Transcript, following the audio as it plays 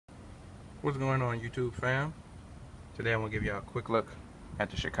What's going on, YouTube fam? Today I'm gonna give you a quick look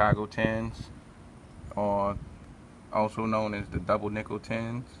at the Chicago 10s, or also known as the double nickel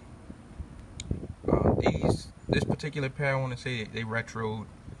 10s. This particular pair, I want to say they retroed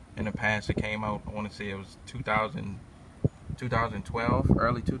in the past. It came out, I want to say it was 2012,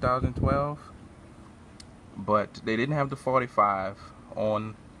 early 2012, but they didn't have the 45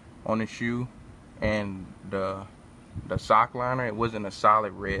 on the shoe, and the sock liner, it wasn't a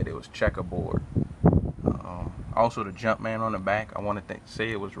solid red, it was checkerboard. Also the Jumpman on the back, I want to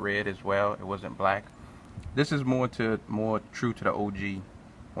say it was red as well, it wasn't black. This is more true to the OG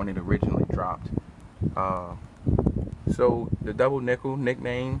when it originally dropped. So the double nickel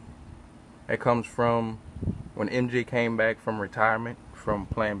nickname, it comes from when MJ came back from retirement from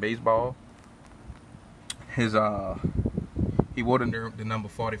playing baseball. He wore the number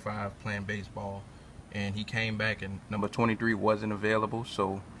 45 playing baseball, and he came back and number 23 wasn't available,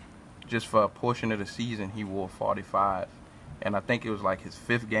 so just for a portion of the season he wore 45, and I think it was like his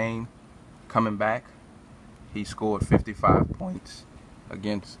 5th game coming back, he scored 55 points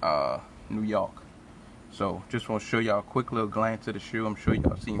against New York. So just want to show y'all a quick little glance at the shoe. I'm sure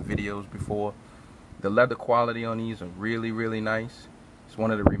y'all seen videos before. The leather quality on these are really nice. It's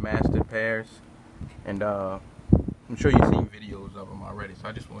one of the remastered pairs, and I'm sure you've seen videos of them already, so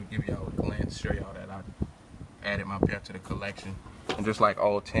I just want to give y'all a glance, show y'all that I added my pair to the collection. And just like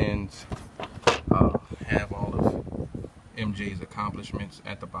all 10s, have all of MJ's accomplishments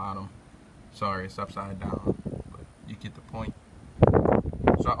at the bottom. Sorry, it's upside down, but you get the point.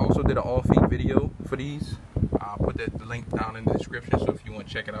 So I also did an all-feet video for these. I'll put the link down in the description, so if you want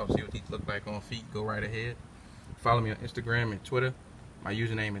to check it out, see what these look like on feet, go right ahead. Follow me on Instagram and Twitter. My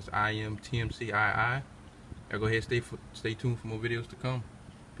username is IMTMCII. Now go ahead, stay tuned for more videos to come.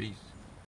 Peace.